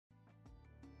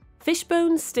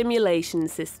Fishbones Stimulation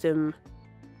System.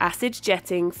 Acid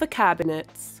jetting for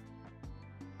carbonates.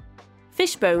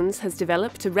 Fishbones has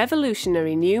developed a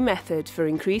revolutionary new method for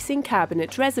increasing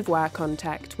carbonate reservoir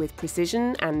contact with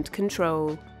precision and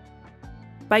control.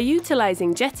 By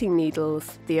utilising jetting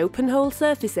needles, the open-hole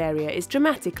surface area is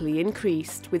dramatically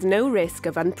increased with no risk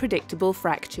of unpredictable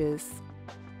fractures.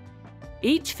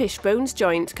 Each Fishbones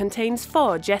joint contains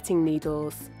 4 jetting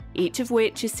needles, each of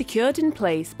which is secured in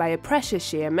place by a pressure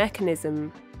shear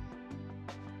mechanism.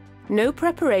 No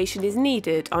preparation is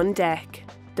needed on deck.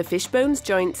 The Fishbones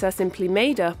joints are simply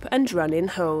made up and run in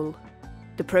whole.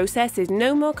 The process is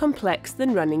no more complex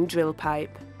than running drill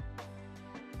pipe.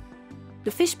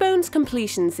 The Fishbones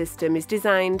completion system is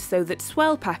designed so that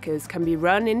swell packers can be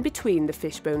run in between the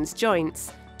Fishbones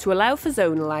joints to allow for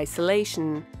zonal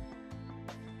isolation.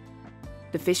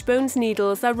 The Fishbones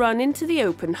needles are run into the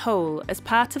open hole as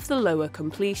part of the lower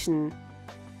completion.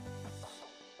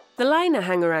 The liner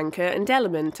hanger anchor and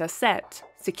element are set,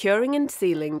 securing and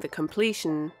sealing the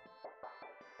completion.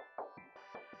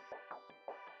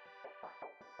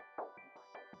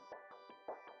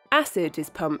 Acid is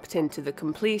pumped into the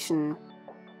completion.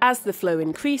 As the flow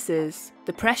increases,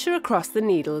 the pressure across the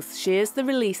needles shears the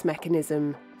release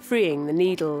mechanism, freeing the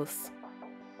needles.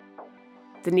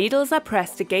 The needles are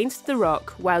pressed against the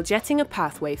rock while jetting a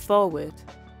pathway forward.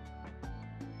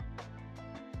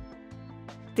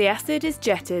 The acid is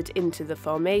jetted into the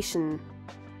formation.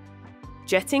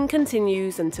 Jetting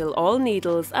continues until all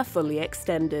needles are fully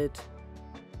extended.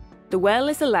 The well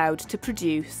is allowed to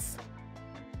produce.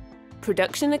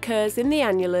 Production occurs in the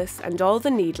annulus and all the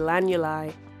needle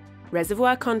annuli.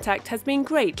 Reservoir contact has been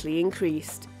greatly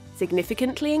increased,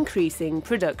 significantly increasing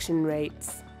production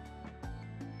rates.